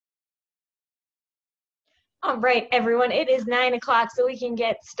All right, everyone, it is 9 o'clock, so we can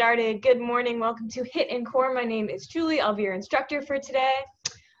get started. Good morning. Welcome to HIIT and Core. My name is Julie. I'll be your instructor for today.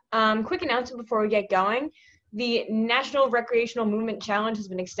 Quick announcement before we get going. The National Recreational Movement Challenge has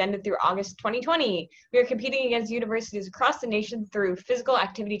been extended through August 2020. We are competing against universities across the nation through physical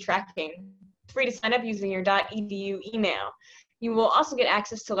activity tracking. It's free to sign up using your .edu email. You will also get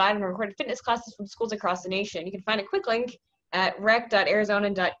access to live and recorded fitness classes from schools across the nation. You can find a quick link at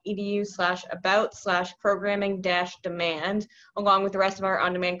rec.arizona.edu/programming-demand, along with the rest of our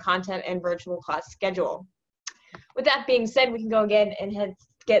on-demand content and virtual class schedule. With that being said, we can go again and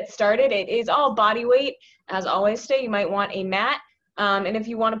get started. It is all body weight. As always today, you might want a mat. And if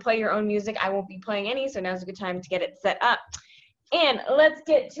you want to play your own music, I won't be playing any, so now's a good time to get it set up. And let's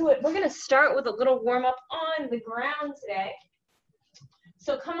get to it. We're going to start with a little warm-up on the ground today.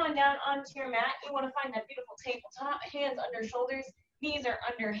 So come on down onto your mat. You want to find that beautiful tabletop, hands under shoulders, knees are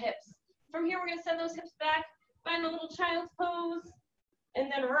under hips. From here, we're going to send those hips back, find a little child's pose,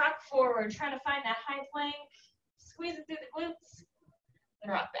 and then rock forward, trying to find that high plank, squeeze it through the glutes,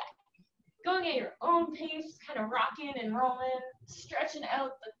 and rock back. Going at your own pace, kind of rocking and rolling, stretching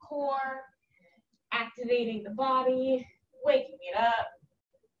out the core, activating the body, waking it up.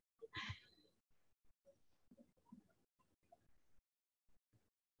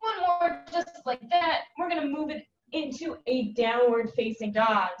 One more, just like that. We're going to move it into a downward facing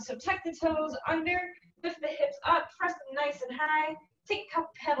dog. So tuck the toes under, lift the hips up, press them nice and high. Take a couple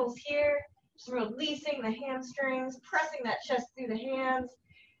pedals here, just releasing the hamstrings, pressing that chest through the hands.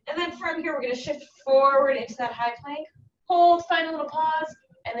 And then from here, we're going to shift forward into that high plank. Hold, find a little pause,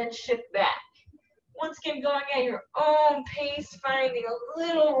 and then shift back. Once again, going at your own pace, finding a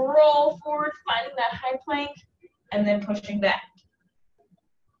little roll forward, finding that high plank, and then pushing back.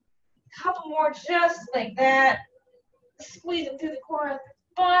 Couple more just like that. Squeezing through the core at the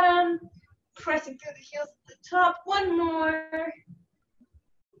bottom, pressing through the heels at the top. One more.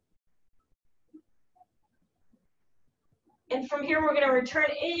 And from here, we're going to return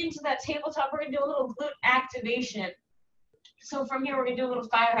into that tabletop. We're going to do a little glute activation. So from here, we're going to do a little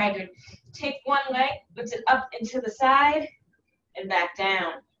fire hydrant. Take one leg, lift it up into the side, and back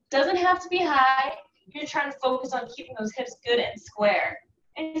down. Doesn't have to be high. You're trying to focus on keeping those hips good and square.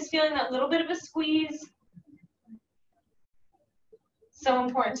 And just feeling that little bit of a squeeze. So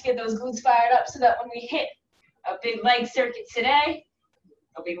important to get those glutes fired up so that when we hit a big leg circuit today,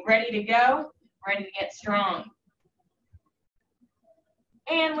 they'll be ready to go, ready to get strong.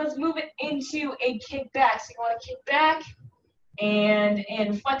 And let's move it into a kick back. So you want to kick back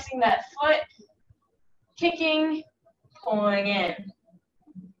and flexing that foot, kicking, pulling in.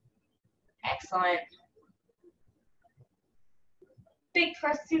 Excellent. Big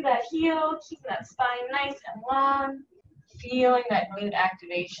press through that heel, keeping that spine nice and long, feeling that glute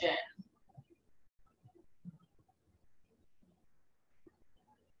activation.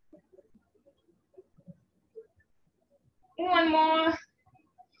 One more.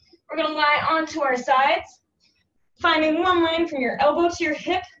 We're going to lie onto our sides, finding one line from your elbow to your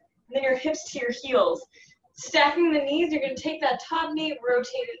hip, and then your hips to your heels. Stacking the knees, you're going to take that top knee,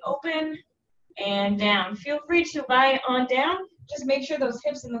 rotate it open, and down. Feel free to lie on down. Just make sure those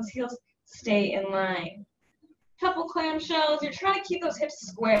hips and those heels stay in line. Couple clamshells. You're trying to keep those hips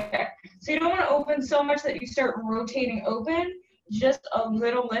square. So you don't want to open so much that you start rotating open. Just a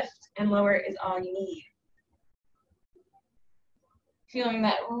little lift and lower is all you need. Feeling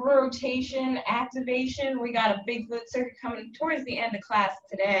that rotation, activation. We got a big glute circuit coming towards the end of class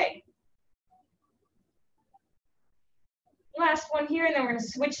today. Last one here, and then we're going to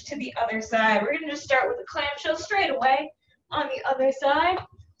switch to the other side. We're going to just start with the clamshell straight away on the other side.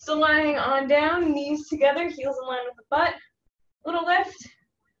 So lying on down, knees together, heels in line with the butt. Little lift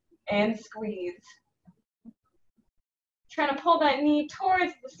and squeeze. Trying to pull that knee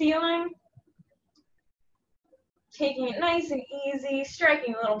towards the ceiling. Taking it nice and easy,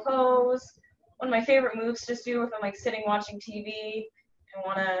 striking a little pose. One of my favorite moves to just do if I'm like sitting watching TV and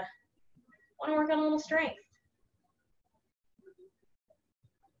want to work on a little strength.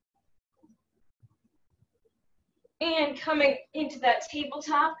 And coming into that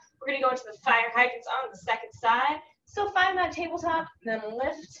tabletop, we're going to go into the fire hydrants on the second side. So find that tabletop, then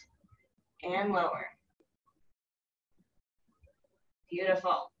lift and lower.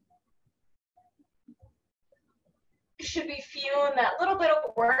 Beautiful. You should be feeling that little bit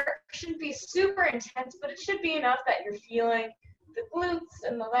of work. Shouldn't be super intense, but it should be enough that you're feeling the glutes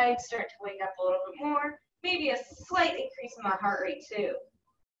and the legs start to wake up a little bit more. Maybe a slight increase in the heart rate too.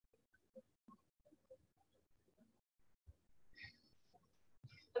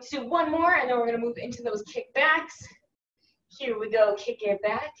 Let's do one more, and then we're going to move into those kickbacks. Here we go, kick it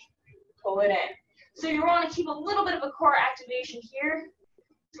back, pull it in. So you want to keep a little bit of a core activation here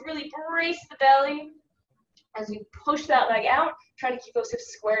to really brace the belly as you push that leg out. Try to keep those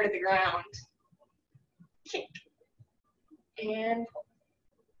hips square to the ground. Kick and pull.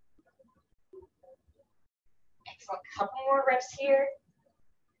 Excellent. Couple more reps here.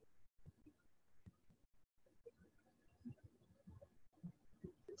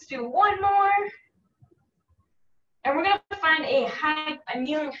 Let's do one more. And we're going to find a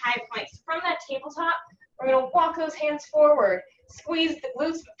kneeling high plank. So from that tabletop, we're going to walk those hands forward. Squeeze the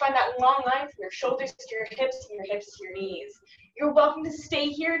glutes, find that long line from your shoulders to your hips and your hips to your knees. You're welcome to stay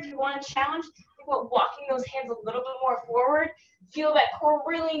here if you want to challenge. Think about walking those hands a little bit more forward. Feel that core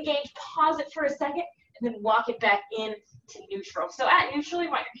really engage. Pause it for a second, and then walk it back in to neutral. So at neutral, you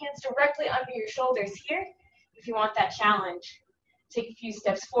want your hands directly under your shoulders here if you want that challenge. Take a few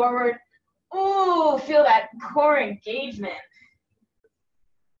steps forward. Ooh, feel that core engagement.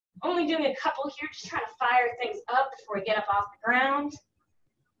 Only doing a couple here, just trying to fire things up before we get up off the ground.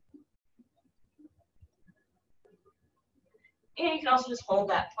 And you can also just hold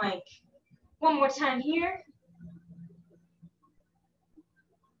that plank. One more time here.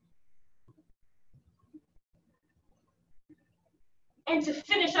 And to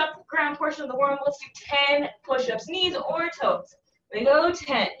finish up the ground portion of the warm, let's do 10 push-ups, knees or toes. We go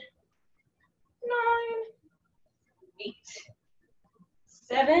 10, 9, 8,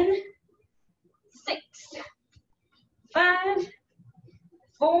 7, 6, 5,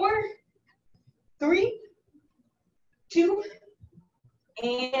 4, 3, 2,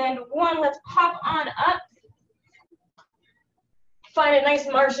 and 1. Let's pop on up. Find a nice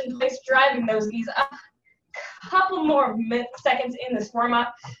Martian place, driving those knees up. Couple more seconds in this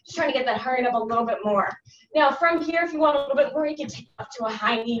warm-up. Just trying to get that heart up a little bit more. Now from here, if you want a little bit more, you can take up to a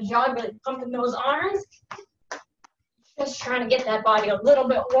high knee jog, really pumping those arms. Just trying to get that body a little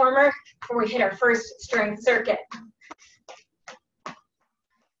bit warmer before we hit our first strength circuit.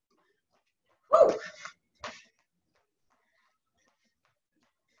 Woo.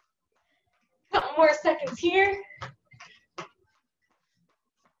 Couple more seconds here.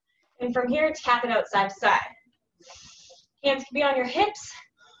 And from here, tap it out side to side. Hands can be on your hips,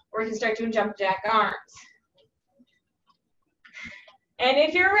 or you can start doing jump jack arms. And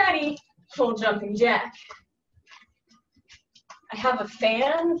if you're ready, full jumping jack. I have a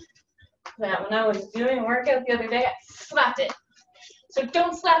fan that when I was doing a workout the other day, I slapped it. So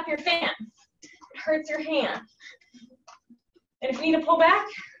don't slap your fan. It hurts your hand. And if you need to pull back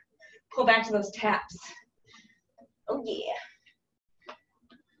to those taps. Oh yeah.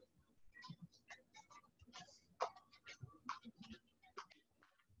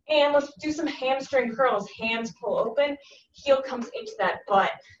 And let's do some hamstring curls. Hands pull open, heel comes into that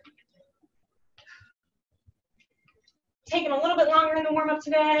butt. Taking a little bit longer in the warm-up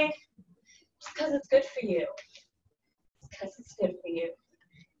today, just because it's good for you. Just because it's good for you.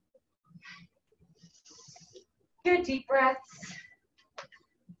 Good deep breaths.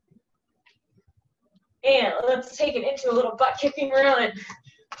 And let's take it into a little butt kicking run.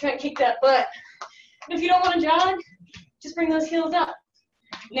 Try and kick that butt. And if you don't want to jog, just bring those heels up.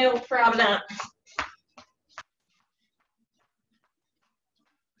 No problem.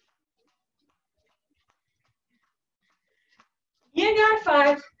 You got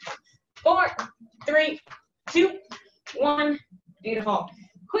 5, 4, 3, 2, 1. Beautiful.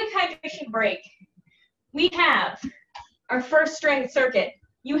 Quick hydration break. We have our first strength circuit.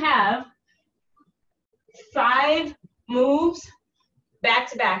 You have 5 moves back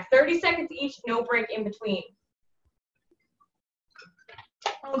to back, 30 seconds each, no break in between.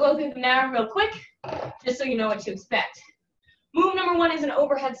 I'll go through them now real quick, just so you know what to expect. Move number 1 is an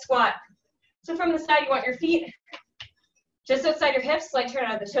overhead squat. So from the side, you want your feet just outside your hips, slight turn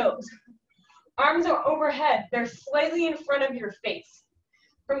out of the toes. Arms are overhead. They're slightly in front of your face.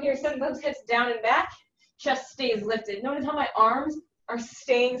 From here, send those hips down and back. Chest stays lifted. Notice how my arms are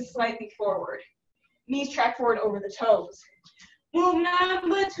staying slightly forward. Knees track forward over the toes. Move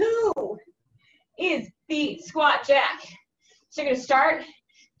number 2 is the squat jack. So you're going to start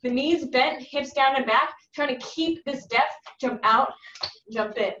the knees bent, hips down and back, trying to keep this depth, jump out,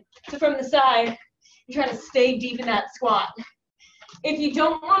 jump in. So from the side, you're trying to stay deep in that squat. If you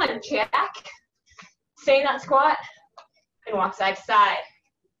don't want to jack, stay in that squat and walk side to side.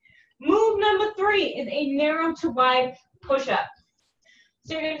 Move number 3 is a narrow to wide push-up.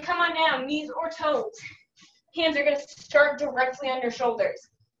 So you're going to come on down, knees or toes. Hands are going to start directly on your shoulders.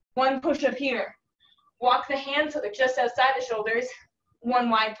 1 push-up here. Walk the hands so they're just outside the shoulders. 1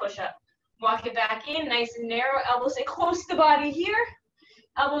 wide push-up. Walk it back in, nice and narrow. Elbows stay close to the body here.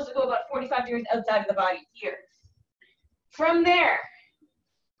 Elbows will go about 45 degrees outside of the body here. From there,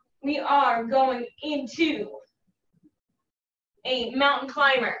 we are going into a mountain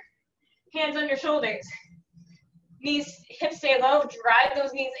climber. Hands on your shoulders. Knees, hips stay low. Drive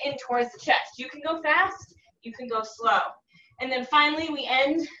those knees in towards the chest. You can go fast, you can go slow. And then finally we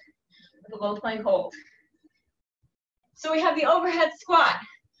end with a low plank hold. So we have the overhead squat.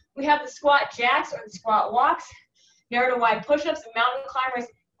 We have the squat jacks or the squat walks, narrow to wide push-ups, mountain climbers,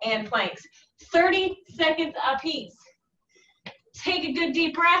 and planks. 30 seconds apiece. Take a good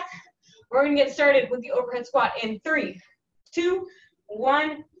deep breath. We're gonna get started with the overhead squat in 3, 2,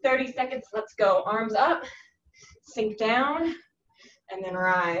 1, 30 seconds. Let's go. Arms up, sink down, and then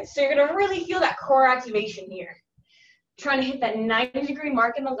rise. So you're gonna really feel that core activation here. Trying to hit that 90-degree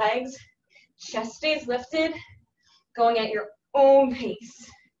mark in the legs. Chest stays lifted, going at your own pace.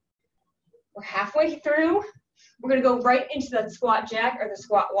 We're halfway through. We're gonna go right into that squat jack or the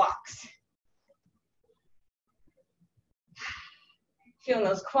squat walks. Feeling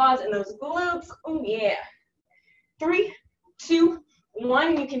those quads and those glutes. Oh yeah. 3, 2,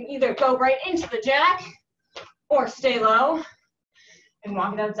 1. You can either go right into the jack or stay low and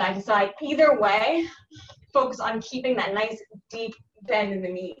walk it out side to side. Either way, focus on keeping that nice deep bend in the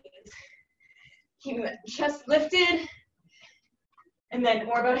knees. Keeping the chest lifted. And then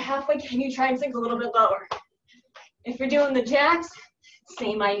we're about halfway. Can you try and sink a little bit lower? If you're doing the jacks,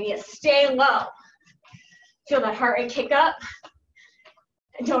 same idea. Stay low. Feel that heart rate kick up.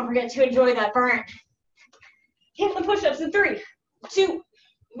 And don't forget to enjoy that burn. Hit the push-ups in 3, 2,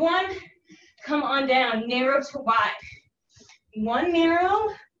 1. Come on down, narrow to wide. 1 narrow,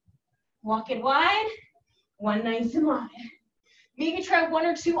 walk it wide. 1 nice and wide. Maybe try 1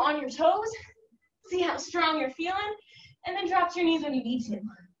 or 2 on your toes. See how strong you're feeling. And then drop to your knees when you need to.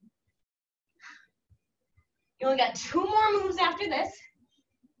 You only got 2 more moves after this.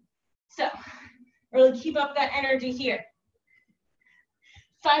 So, really keep up that energy here.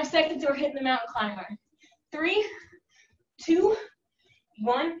 5 seconds, we're hitting the mountain climber. 3, 2,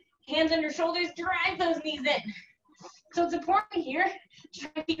 1. Hands under shoulders, drive those knees in. So it's important here to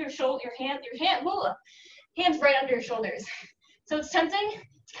try to keep your hands right under your shoulders. So it's tempting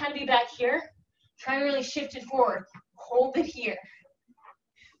to kind of be back here. Try and really shift it forward. Hold it here.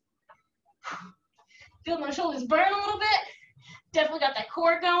 Feel my shoulders burn a little bit. Definitely got that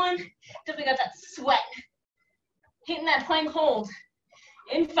core going. Definitely got that sweat. Hitting that plank hold.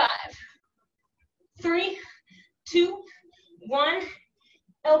 In 5, 3, 2, 1.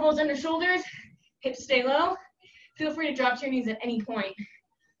 Elbows under shoulders. Hips stay low. Feel free to drop to your knees at any point.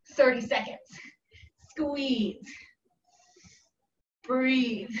 30 seconds. Squeeze.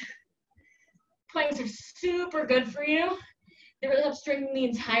 Breathe. Planks are super good for you. They really help strengthen the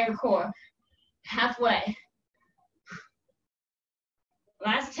entire core. Halfway.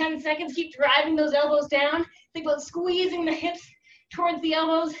 Last 10 seconds. Keep driving those elbows down. Think about squeezing the hips towards the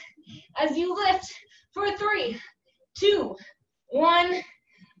elbows as you lift for 3, 2, 1.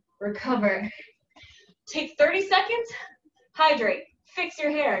 Recover. Take 30 seconds. Hydrate. Fix your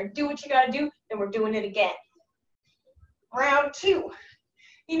hair. Do what you gotta do. Then we're doing it again. Round 2.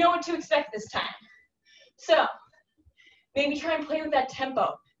 You know what to expect this time. So, maybe try and play with that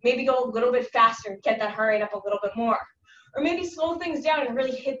tempo. Maybe go a little bit faster. Get that heart rate up a little bit more. Or maybe slow things down and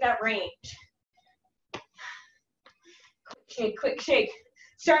really hit that range. Quick shake.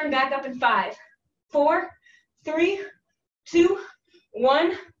 Starting back up in 5, 4, 3, 2,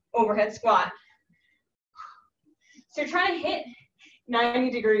 1. Overhead squat. So you're trying to hit 90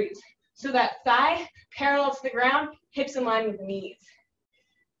 degrees. So that thigh parallel to the ground, hips in line with the knees.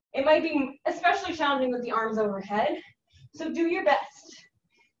 It might be especially challenging with the arms overhead. So do your best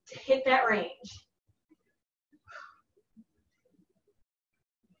to hit that range.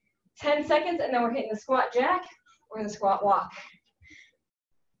 10 seconds, and then we're hitting the squat jack or the squat walk.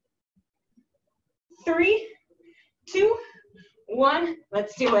 3, 2, 1,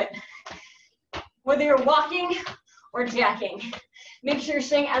 let's do it. Whether you're walking or jacking, make sure you're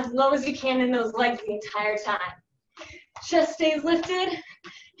staying as low as you can in those legs the entire time. Chest stays lifted,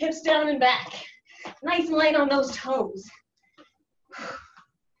 hips down and back. Nice and light on those toes.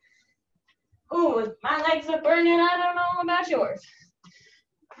 Ooh, my legs are burning, I don't know about yours.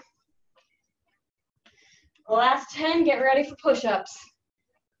 Last 10, get ready for push-ups.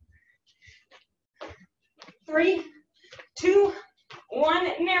 3, 2,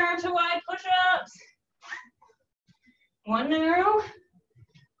 1, narrow to wide push-ups. 1 narrow,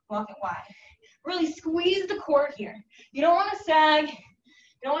 walk it wide. Really squeeze the core here. You don't want to sag, you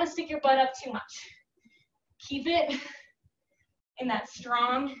don't want to stick your butt up too much. Keep it in that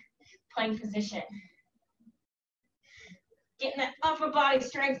strong plank position. Getting that upper body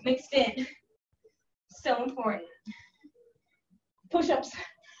strength mixed in. So important. Push-ups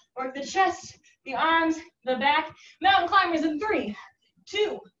Work the chest, the arms, the back. Mountain climbers in 3,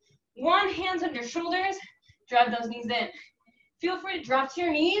 2, 1. Hands under shoulders. Drive those knees in. Feel free to drop to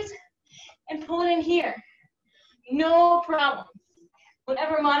your knees and pull it in here. No problem.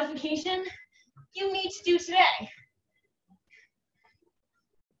 Whatever modification you need to do today.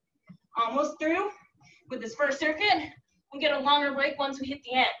 Almost through with this first circuit. We'll get a longer break once we hit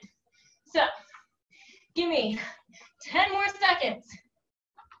the end. So, give me 10 more seconds.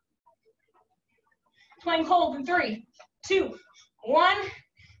 Plank hold in 3, 2, 1.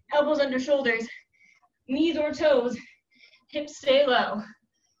 Elbows under shoulders, knees or toes, hips stay low.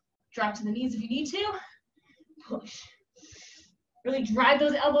 Drop to the knees if you need to. Push. Really drive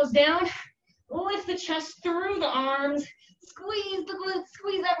those elbows down. Lift the chest through the arms. Squeeze the glutes,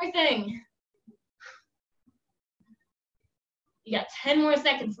 squeeze everything. You got 10 more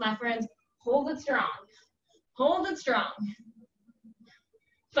seconds, my friends. Hold it strong. Hold it strong.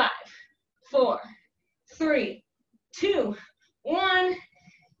 5, 4, 3, 2, 1.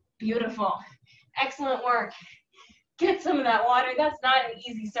 Beautiful. Excellent work. Get some of that water. That's not an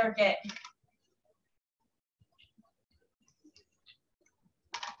easy circuit.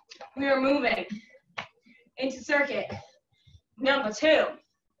 We are moving into circuit number 2.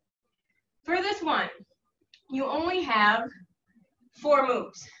 For this one, you only have 4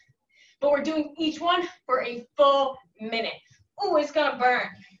 moves, but we're doing each one for a full minute. Oh, it's gonna burn.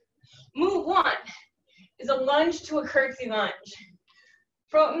 Move 1 is a lunge to a curtsy lunge.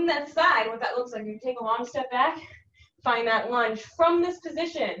 From that side, what that looks like, you take a long step back, find that lunge. From this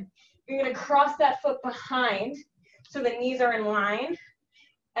position, you're gonna cross that foot behind so the knees are in line,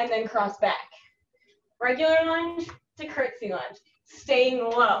 and then cross back. Regular lunge to curtsy lunge, staying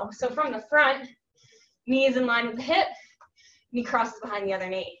low. So from the front, knees in line with the hip, knee crosses behind the other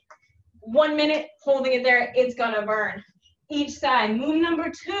knee. 1 minute, holding it there, it's gonna burn. Each side. Move number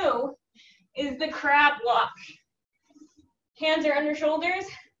 2 is the crab walk. Hands are under shoulders,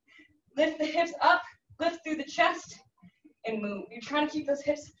 lift the hips up, lift through the chest, and move. You're trying to keep those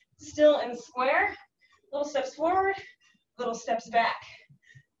hips still and square. Little steps forward, little steps back.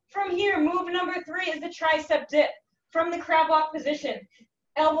 From here, move number 3 is the tricep dip. From the crab walk position,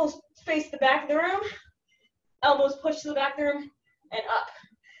 elbows face the back of the room, elbows push to the back of the room, and up.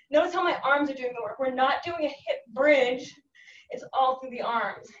 Notice how my arms are doing the work. We're not doing a hip bridge. It's all through the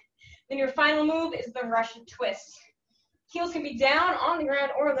arms. Then your final move is the Russian twist. Heels can be down on the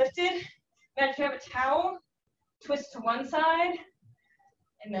ground or lifted. Imagine if you have a towel, twist to one side,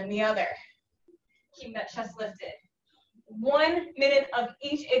 and then the other. Keep that chest lifted. 1 minute of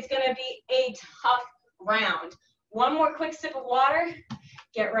each. It's gonna be a tough round. One more quick sip of water.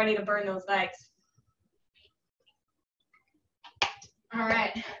 Get ready to burn those legs. All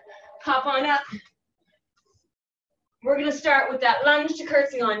right, pop on up. We're gonna start with that lunge to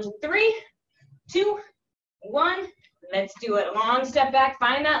curtsy lunge in 3, 2, 1. Let's do it. Long step back,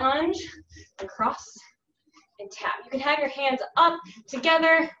 find that lunge, and cross and tap. You can have your hands up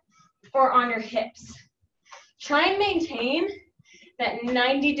together or on your hips. Try and maintain that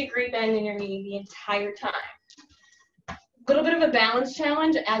 90-degree bend in your knee the entire time. A little bit of a balance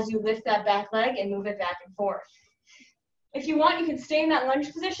challenge as you lift that back leg and move it back and forth. If you want, you can stay in that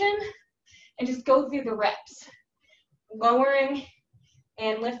lunge position and just go through the reps, lowering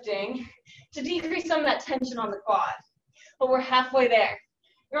and lifting to decrease some of that tension on the quad. But we're halfway there.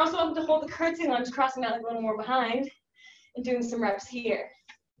 You're also able to hold the curtsy lunge, crossing that leg a little more behind and doing some reps here.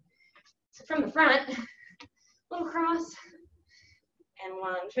 So from the front, little cross and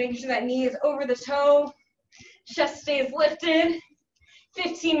lunge, making sure that knee is over the toe, chest stays lifted.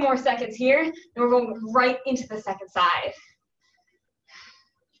 15 more seconds here, and we're going right into the second side.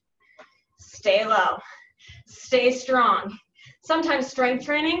 Stay low, stay strong. Sometimes strength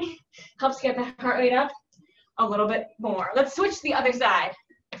training helps get the heart rate up a little bit more. Let's switch to the other side.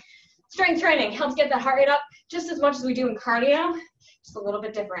 Strength training helps get that heart rate up just as much as we do in cardio, just a little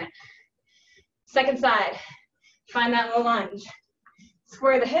bit different. Second side, find that low lunge.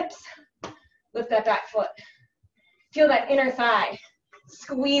 Square the hips, lift that back foot. Feel that inner thigh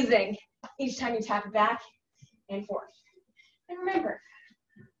squeezing each time you tap it back and forth. And remember,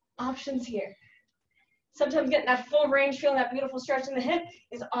 options here. Sometimes getting that full range, feeling that beautiful stretch in the hip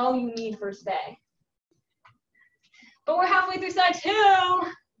is all you need for today. But we're halfway through side 2.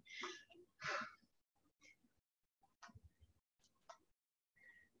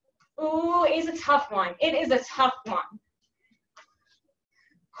 Ooh, it is a tough one. It is a tough one.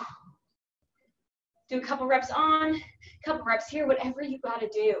 Do a couple reps on, a couple reps here, whatever you gotta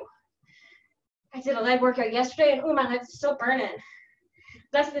do. I did a leg workout yesterday and ooh, my legs are still burning.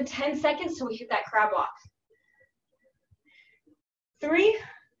 Less than 10 seconds till we hit that crab walk. 3,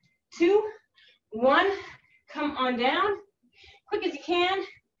 2, 1. Come on down. Quick as you can.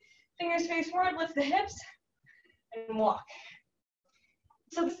 Fingers face forward, lift the hips, and walk.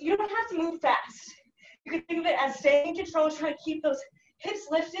 So you don't have to move fast. You can think of it as staying in control, trying to keep those hips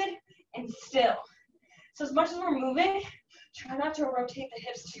lifted and still. So as much as we're moving, try not to rotate the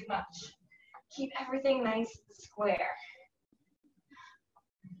hips too much. Keep everything nice and square.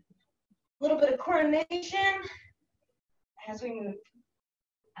 A little bit of coordination as we move.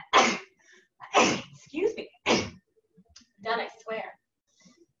 Excuse me. Done, I swear.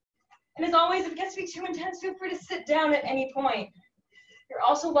 And as always, if it gets to be too intense, feel free to sit down at any point. You're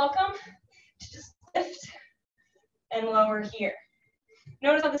also welcome to just lift and lower here.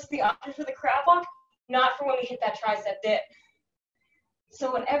 Notice how this is the option for the crab walk, not for when we hit that tricep dip.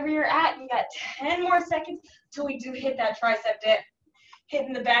 So whenever you're at, you got 10 more seconds till we do hit that tricep dip.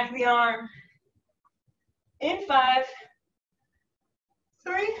 Hitting the back of the arm. In 5,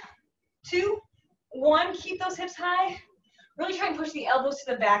 3, 2, 1. Keep those hips high. Really try and push the elbows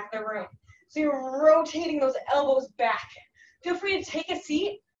to the back of the room. So you're rotating those elbows back. Feel free to take a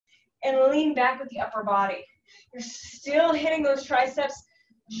seat and lean back with the upper body. You're still hitting those triceps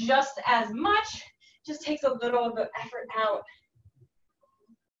just as much. Just takes a little of the effort out.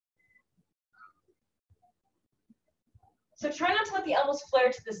 So try not to let the elbows flare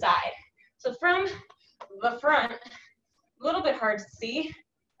to the side. So from the front, a little bit hard to see,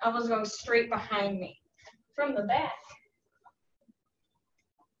 elbows going straight behind me. From the back,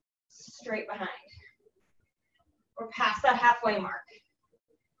 straight behind. We're past that halfway mark.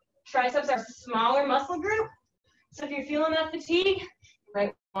 Triceps are a smaller muscle group, so if you're feeling that fatigue, you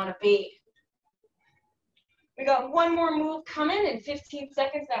might want to be. We got one more move coming in 15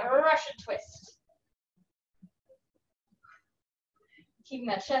 seconds, that Russian twist. Keeping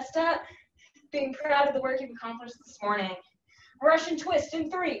that chest up, being proud of the work you've accomplished this morning. Russian twist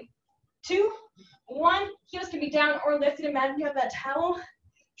in 3, 2, 1. Heels can be down or lifted. Imagine you have that towel,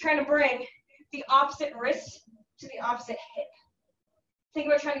 trying to bring the opposite wrist to the opposite hip. Think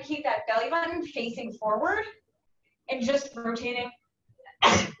about trying to keep that belly button facing forward and just rotating,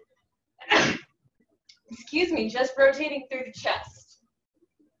 excuse me, just rotating through the chest.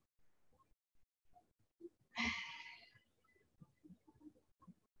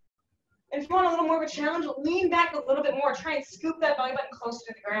 And if you want a little more of a challenge, lean back a little bit more. Try and scoop that belly button closer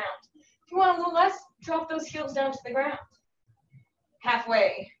to the ground. If you want a little less, drop those heels down to the ground.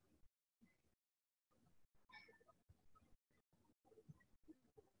 Halfway.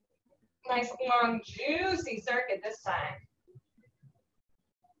 Nice, long, juicy circuit this time.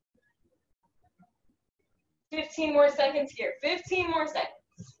 15 more seconds here. 15 more seconds.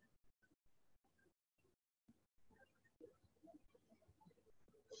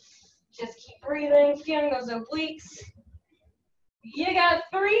 Just keep breathing, feeling those obliques. You got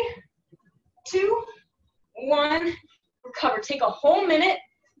 3, 2, 1. Recover. Take a whole minute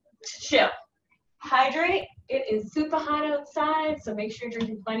to chill. Hydrate. It is super hot outside, so make sure you're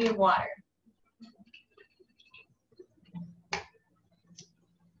drinking plenty of water.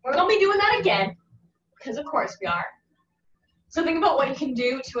 We're going to be doing that again, because of course we are. So think about what you can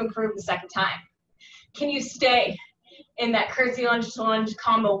do to improve the second time. Can you stay in that curtsy lunge to lunge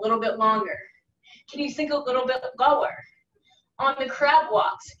combo a little bit longer? Can you sink a little bit lower? On the crab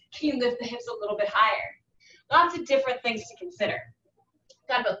walks, can you lift the hips a little bit higher? Lots of different things to consider.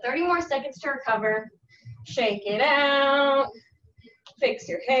 Got about 30 more seconds to recover. Shake it out. Fix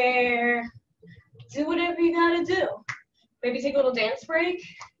your hair. Do whatever you gotta do. Maybe take a little dance break.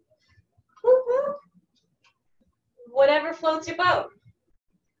 Woo-hoo. Whatever floats your boat.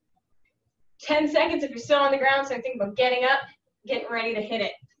 10 seconds if you're still on the ground, so think about getting up, getting ready to hit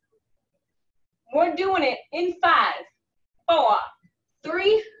it. We're doing it in 5, 4,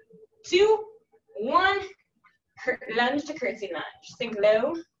 3, 2, 1. Lunge to curtsy lunge. Sink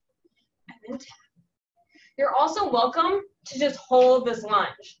low and then tap. You're also welcome to just hold this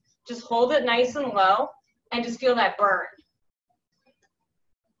lunge. Just hold it nice and low and just feel that burn.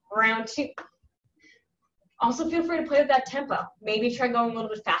 Round 2. Also feel free to play with that tempo. Maybe try going a little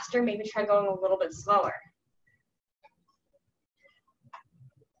bit faster, maybe try going a little bit slower.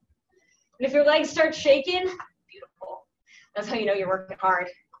 And if your legs start shaking, beautiful. That's how you know you're working hard.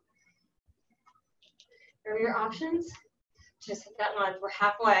 Here are your options. Just hit that lunge. We're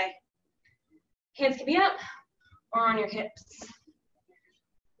halfway. Hands can be up or on your hips.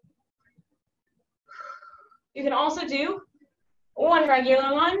 You can also do one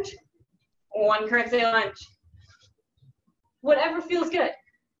regular lunge, one curtsy lunge. Whatever feels good.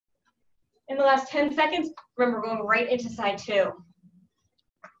 In the last 10 seconds, remember, we're going right into side 2.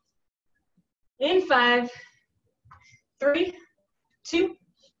 In 5, 3, 2,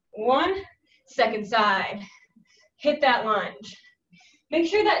 1, second side. Hit that lunge. Make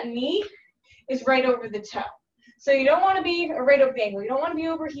sure that knee is right over the toe. So you don't want to be right over the ankle. You don't want to be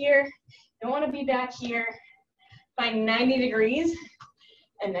over here. You don't want to be back here. Find 90 degrees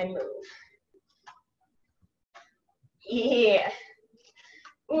and then move. Yeah.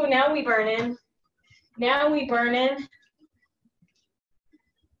 Ooh, now we burn in. Now we burn in.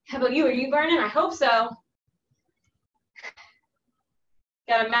 How about you? Are you burning? I hope so.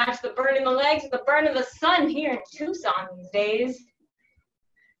 Gotta match the burn in the legs with the burn of the sun here in Tucson these days.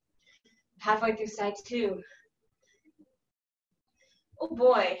 Halfway through side 2. Oh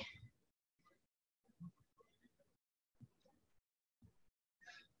boy.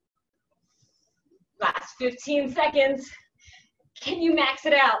 Last 15 seconds. Can you max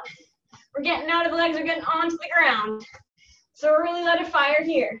it out? We're getting out of the legs, we're getting onto the ground. So really let it fire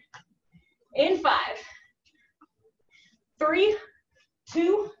here. In 5, 3,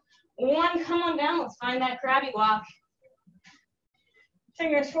 2, 1. Come on down, let's find that crabby walk.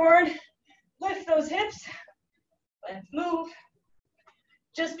 Fingers forward, lift those hips. Let's move.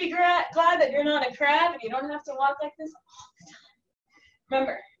 Just be glad that you're not a crab and you don't have to walk like this all the time.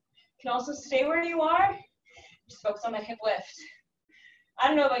 Remember, you can also stay where you are. Just focus on that hip lift. I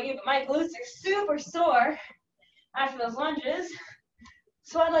don't know about you, but my glutes are super sore after those lunges.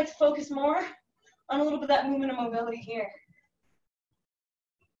 So I'd like to focus more on a little bit of that movement and mobility here.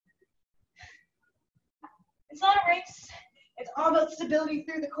 It's not a race. It's all about stability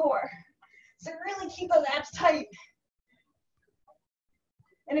through the core. So really keep those abs tight.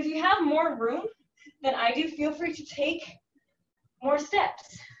 And if you have more room than I do, feel free to take more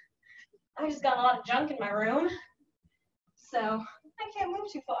steps. I just got a lot of junk in my room, so I can't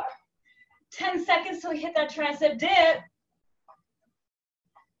move too far. 10 seconds till we hit that tricep dip.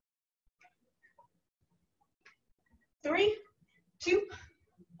 Three, 2,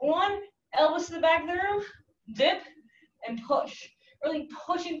 1. Elbows to the back of the room. Dip and push. Really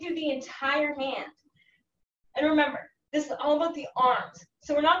pushing through the entire hand. And remember, this is all about the arms.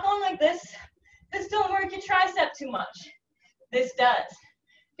 So we're not going like this. This don't work your tricep too much. This does.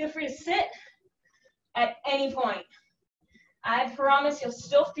 Feel free to sit at any point. I promise you'll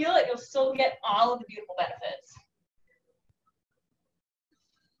still feel it. You'll still get all of the beautiful benefits.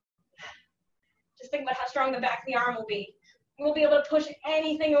 Just think about how strong the back of the arm will be. We'll be able to push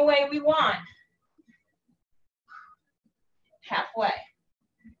anything away we want. Halfway.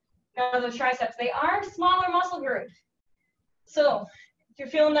 Now those triceps, they are smaller muscle groups. So if you're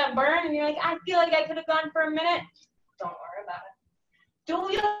feeling that burn and you're like, I feel like I could have gone for a minute, don't worry about it.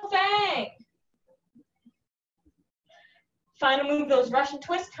 Do your thing. Final move, those Russian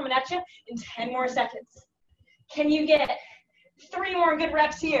twists coming at you in 10 more seconds. Can you get 3 more good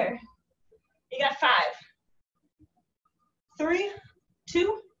reps here? You got 5, 3,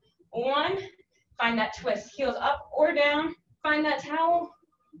 2, 1. Find that twist. Heels up or down. Find that towel.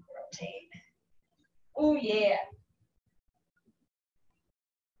 Rotate. Oh, yeah.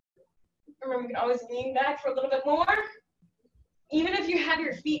 Remember, you can always lean back for a little bit more. Even if you have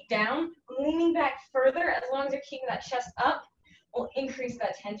your feet down, leaning back further, as long as you're keeping that chest up, will increase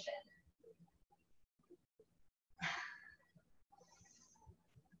that tension.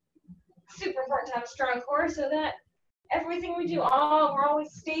 Super important to have a strong core so that everything we do, we're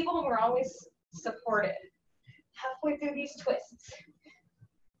always stable and we're always supported. Halfway through these twists.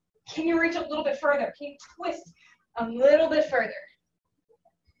 Can you reach a little bit further? Can you twist a little bit further?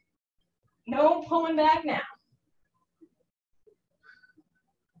 No pulling back now.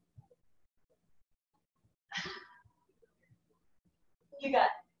 You got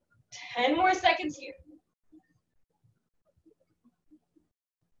 10 more seconds here.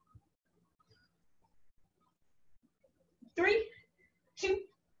 3, 2,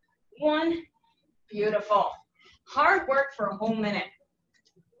 1. Beautiful. Hard work for a whole minute.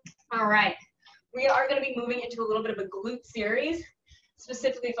 All right. We are going to be moving into a little bit of a glute series,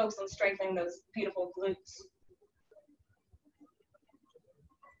 specifically focused on strengthening those beautiful glutes.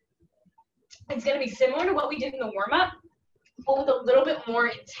 It's going to be similar to what we did in the warm-up, but with a little bit more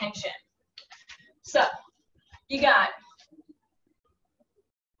intention. So, you got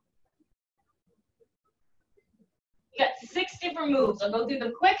You got 6 different moves. I'll go through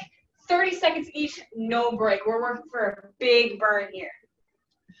them quick. 30 seconds each, no break. We're working for a big burn here.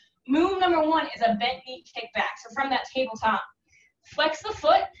 Move number 1 is a bent knee kickback. So from that tabletop, flex the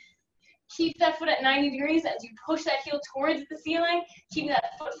foot. Keep that foot at 90 degrees as you push that heel towards the ceiling. Keep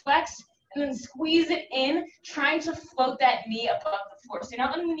that foot flexed. And then squeeze it in, trying to float that knee above the floor. So you're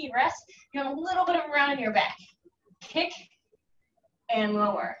not letting the knee rest. You're on a little bit of round in your back. Kick and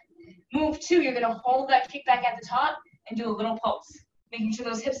lower. Move 2, you're going to hold that kick back at the top and do a little pulse. Making sure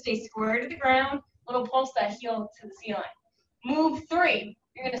those hips stay square to the ground. Little pulse that heel to the ceiling. Move 3.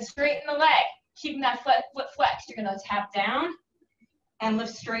 You're going to straighten the leg. Keeping that foot flexed. You're going to tap down and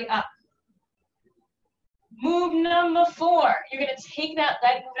lift straight up. Move number 4. You're going to take that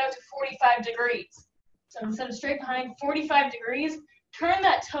leg, move it out to 45 degrees. So instead of straight behind, 45 degrees, turn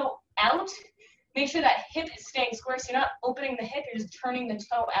that toe out. Make sure that hip is staying square, so you're not opening the hip, you're just turning the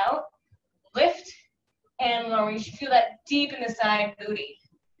toe out. Lift and lower. You should feel that deep in the side booty.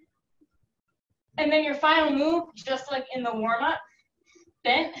 And then your final move, just like in the warm-up,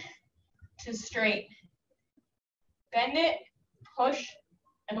 bent to straight. Bend it, push,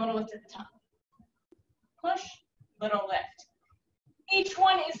 and a little lift at the top. Push, little lift. Each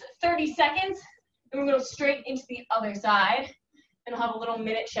one is 30 seconds, and we're going to go straight into the other side, and we'll have a little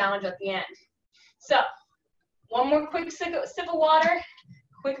minute challenge at the end. So, one more quick sip of water,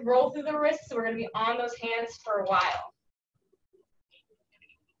 quick roll through the wrists, so we're going to be on those hands for a while.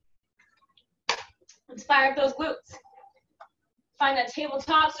 Let's fire up those glutes. Find that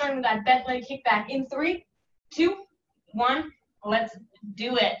tabletop, starting with that bent leg kick back in 3, 2, 1. Let's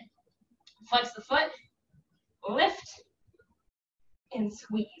do it. Flex the foot, lift, and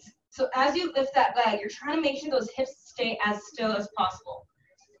squeeze. So as you lift that leg, you're trying to make sure those hips stay as still as possible.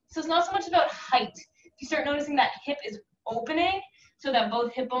 So it's not so much about height. If you start noticing that hip is opening so that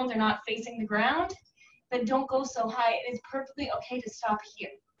both hip bones are not facing the ground, then don't go so high. It is perfectly okay to stop here.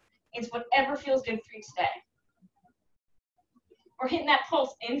 It's whatever feels good for you today. We're hitting that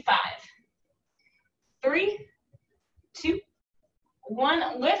pulse in 5, 3, 2,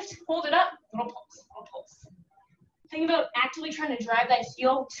 1. Lift, hold it up, little pulse, little pulse. Think about actively trying to drive that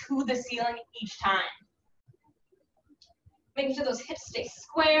heel to the ceiling each time. Making sure those hips stay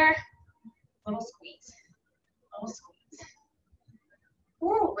square. Little squeeze. Little squeeze.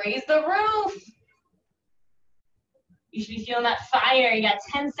 Ooh, raise the roof. You should be feeling that fire. You got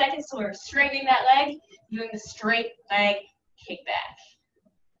 10 seconds till we're straightening that leg, doing the straight leg kick back.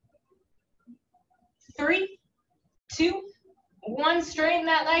 3, 2, 1. Straighten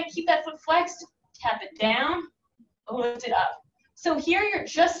that leg. Keep that foot flexed. Tap it down. Lift it up. So here you're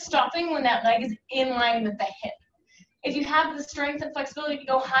just stopping when that leg is in line with the hip. If you have the strength and flexibility to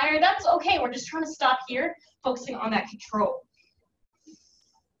go higher, that's okay. We're just trying to stop here, focusing on that control.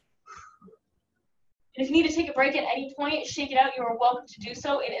 And if you need to take a break at any point, shake it out, you are welcome to do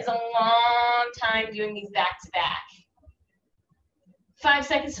so. It is a long time doing these back to back. 5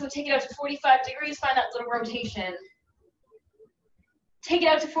 seconds, so take it out to 45 degrees, find that little rotation. Take it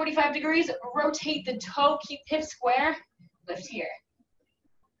out to 45 degrees, rotate the toe, keep hip square, lift here.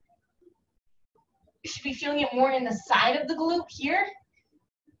 You should be feeling it more in the side of the glute here,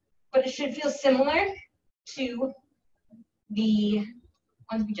 but it should feel similar to the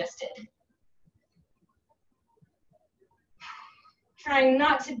ones we just did. Trying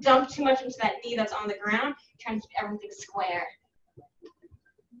not to dump too much into that knee that's on the ground, trying to keep everything square.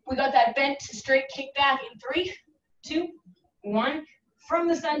 We got that bent to straight kick back in 3, 2, 1. From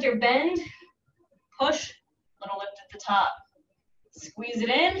the center, bend, push, little lift at the top. Squeeze it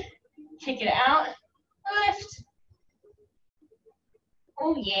in, kick it out, lift.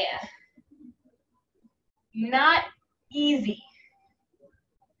 Oh yeah. Not easy.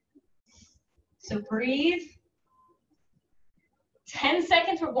 So breathe. 10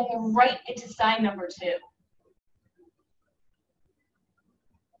 seconds, we're going right into side number 2.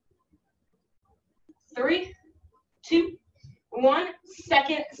 3, 2, 1.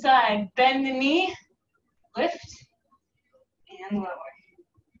 Second side. Bend the knee, lift, and lower.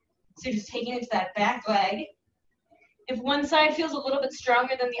 So you're just taking it to that back leg. If one side feels a little bit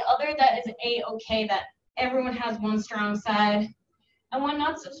stronger than the other, that is a-okay. That everyone has one strong side and one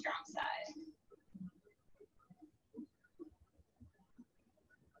not so strong side.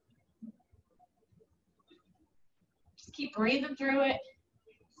 Just keep breathing through it.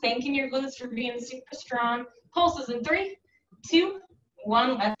 Thanking your glutes for being super strong. Pulses in 3, 2,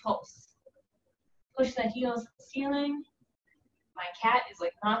 1. Let's pulse. Push that heels to the ceiling. My cat is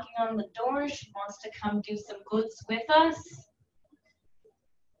like knocking on the door. She wants to come do some glutes with us.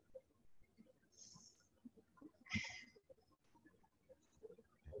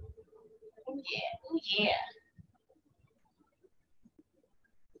 Oh yeah, oh yeah.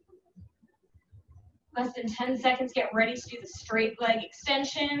 Less than 10 seconds, get ready to do the straight leg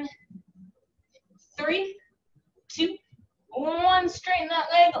extension. 3, 2, 1. Straighten that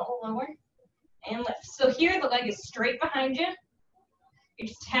leg, a little lower, and lift. So here the leg is straight behind you. You're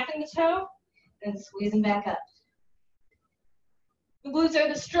just tapping the toe and squeezing back up. The glutes are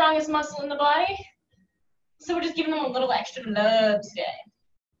the strongest muscle in the body, so we're just giving them a little extra love today.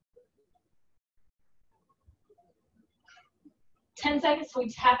 10 seconds so we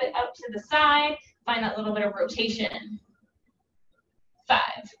tap it out to the side. Find that little bit of rotation. 5,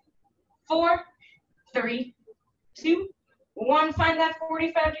 4, 3, 2, 1. Find that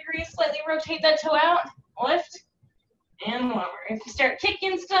 45 degrees. Slightly rotate that toe out. Lift and lower. If you start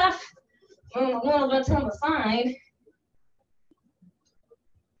kicking stuff, move a little bit to the side.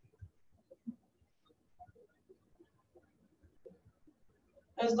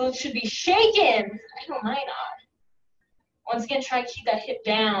 Those glutes should be shaking. I know mine are. Once again, try to keep that hip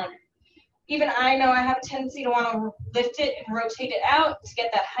down. Even I know I have a tendency to want to lift it and rotate it out to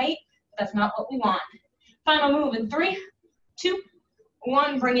get that height. But that's not what we want. Final move in 3, 2,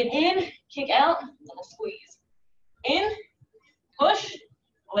 1. Bring it in, kick out, little squeeze. In, push,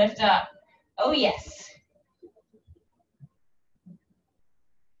 lift up. Oh yes.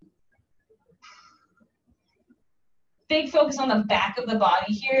 Big focus on the back of the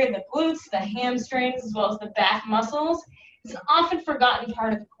body here, the glutes, the hamstrings, as well as the back muscles. It's an often forgotten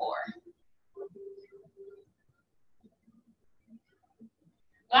part of the core.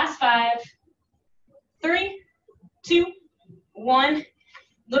 Last 5, 3, 2, 1.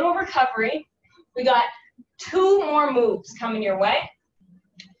 Little recovery. We got 2 more moves coming your way.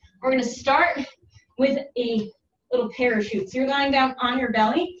 We're going to start with a little parachute. So you're lying down on your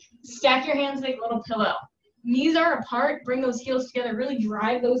belly. Stack your hands like a little pillow. Knees are apart. Bring those heels together. Really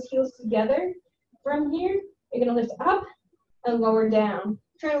drive those heels together. From here, you're going to lift up and lower down.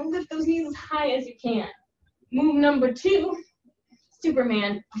 Try to lift those knees as high as you can. Move number 2,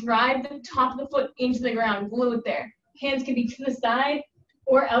 Superman. Drive the top of the foot into the ground. Glue it there. Hands can be to the side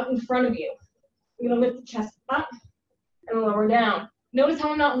or out in front of you. You're going to lift the chest up and lower down. Notice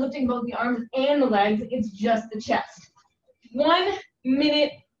how I'm not lifting both the arms and the legs. It's just the chest. 1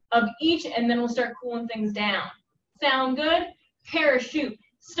 minute of each, and then we'll start cooling things down. Sound good? Parachute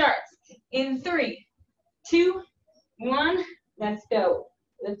starts in 3, 2, 1. Let's go.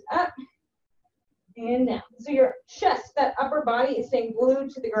 Lift up and down. So your chest, that upper body, is staying glued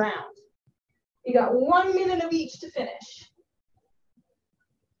to the ground. You got 1 minute of each to finish.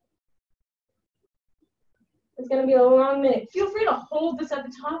 It's going to be a long minute. Feel free to hold this at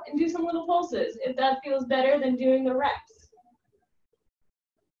the top and do some little pulses if that feels better than doing the reps.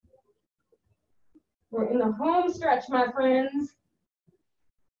 We're in the home stretch, my friends.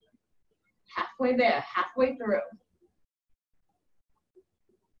 Halfway there, halfway through.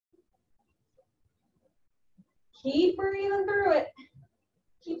 Keep breathing through it.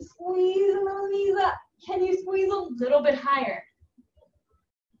 Keep squeezing those knees up. Can you squeeze a little bit higher?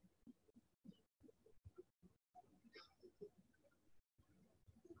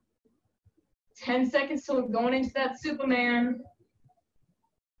 Ten seconds till we're going into that Superman.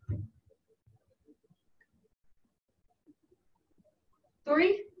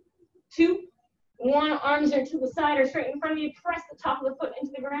 Three, 2, 1. Arms are to the side or straight in front of you. Press the top of the foot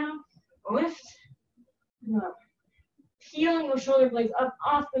into the ground. Lift. Up. Peeling those shoulder blades up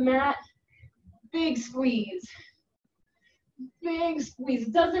off the mat. Big squeeze. Big squeeze.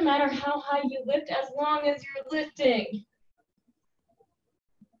 It doesn't matter how high you lift as long as you're lifting.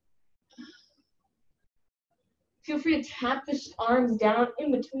 Feel free to tap the arms down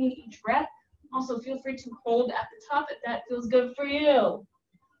in between each rep. Also, feel free to hold at the top if that feels good for you.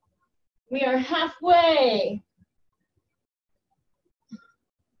 We are halfway.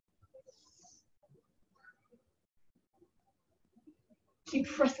 Keep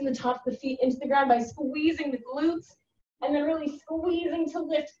pressing the top of the feet into the ground by squeezing the glutes and then really squeezing to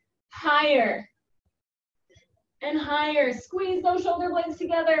lift higher and higher. Squeeze those shoulder blades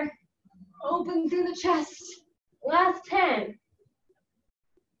together. Open through the chest. Last 10.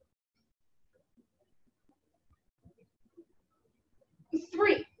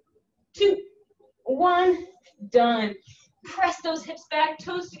 Three, 2, 1. Done. Press those hips back,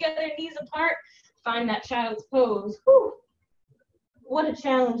 toes together, knees apart. Find that child's pose. Whew. What a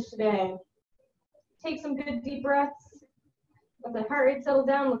challenge today. Take some good deep breaths. Let the heart rate settle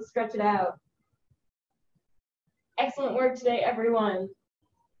down. Let's stretch it out. Excellent work today, everyone.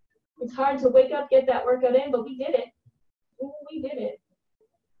 It's hard to wake up, get that workout in, but we did it. Ooh, we did it.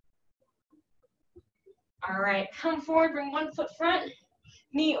 All right, come forward, bring one foot front,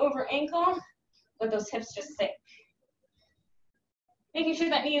 knee over ankle. Let those hips just sink. Making sure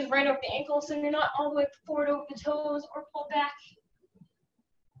that knee is right over the ankle so you're not all the way forward over the toes or pull back.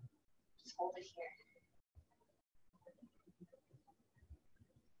 Just hold it here.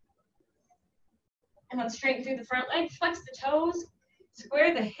 And then straighten through the front leg, flex the toes,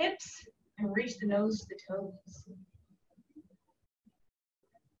 square the hips, and reach the nose to the toes.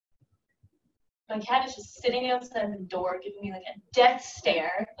 My cat is just sitting outside the door, giving me like a death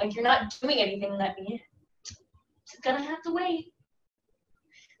stare, like you're not doing anything, let me in. Just gonna have to wait.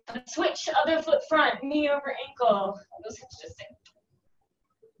 Switch, other foot front, knee over ankle. Those hips just sink.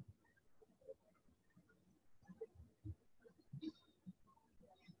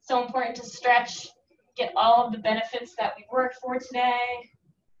 So important to stretch, get all of the benefits that we worked for today.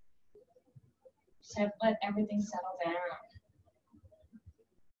 Just have let everything settle down.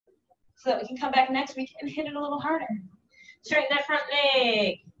 So that we can come back next week and hit it a little harder. Straighten that front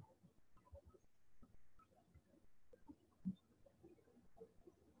leg.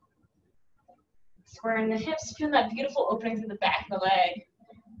 Squaring the hips, feel that beautiful opening through the back of the leg.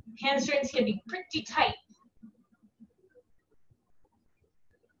 Hamstrings can be pretty tight.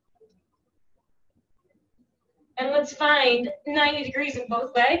 And let's find 90 degrees in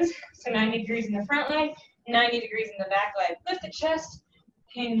both legs. So 90 degrees in the front leg, 90 degrees in the back leg. Lift the chest,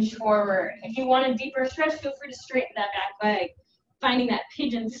 hinge forward. If you want a deeper stretch, feel free to straighten that back leg. Finding that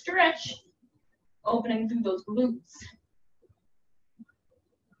pigeon stretch, opening through those glutes.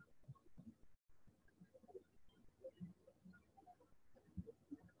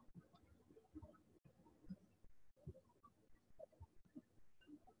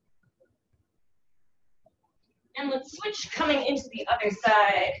 And let's switch coming into the other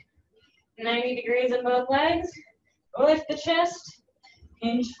side. 90 degrees in both legs. Lift the chest,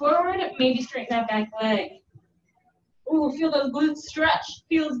 hinge forward, maybe straighten that back leg. Ooh, feel those glutes stretch.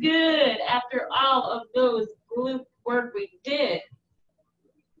 Feels good after all of those glute work we did.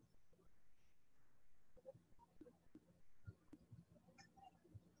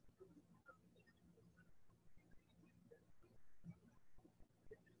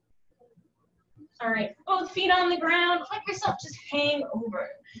 All right, both feet on the ground. Let yourself just hang over.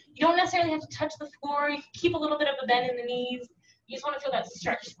 You don't necessarily have to touch the floor. You can keep a little bit of a bend in the knees. You just want to feel that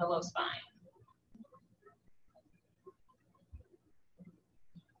stretch in the low spine.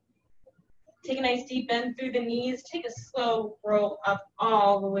 Take a nice deep bend through the knees. Take a slow roll up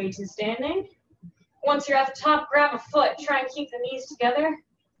all the way to standing. Once you're at the top, grab a foot. Try and keep the knees together.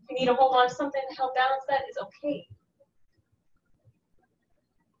 If you need to hold on to something to help balance that, is okay.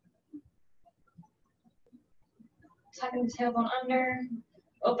 Tucking the tailbone under,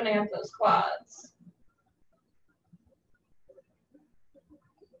 opening up those quads.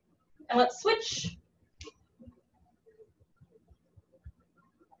 And let's switch.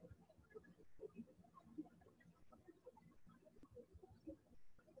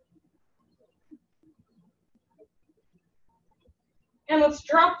 And let's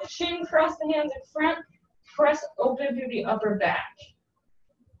drop the chin, cross the hands in front, press open through the upper back.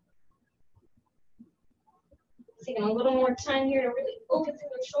 Taking a little more time here to really open through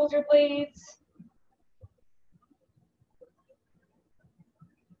the shoulder blades.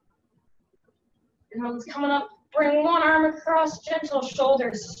 And arms coming up, bring one arm across, gentle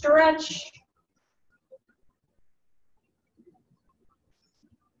shoulders stretch.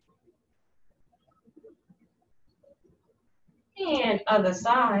 And other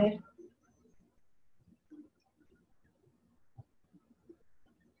side.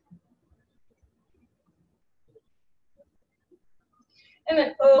 And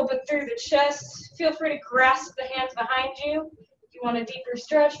then open through the chest. Feel free to grasp the hands behind you. If you want a deeper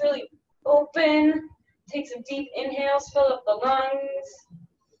stretch, really open. Take some deep inhales, fill up the lungs.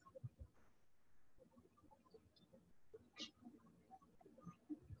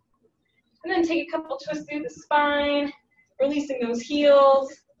 And then take a couple twists through the spine, releasing those heels.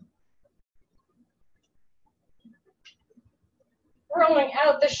 Rolling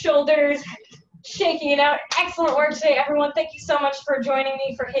out the shoulders, shaking it out. Excellent work today, everyone. Thank you so much for joining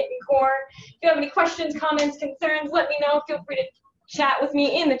me for HIIT and Core. If you have any questions, comments, concerns, let me know. Feel free to chat with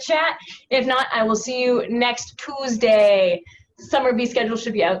me in the chat. If not, I will see you next Tuesday. Summer B schedule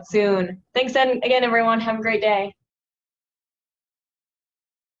should be out soon. Thanks again, everyone. Have a great day.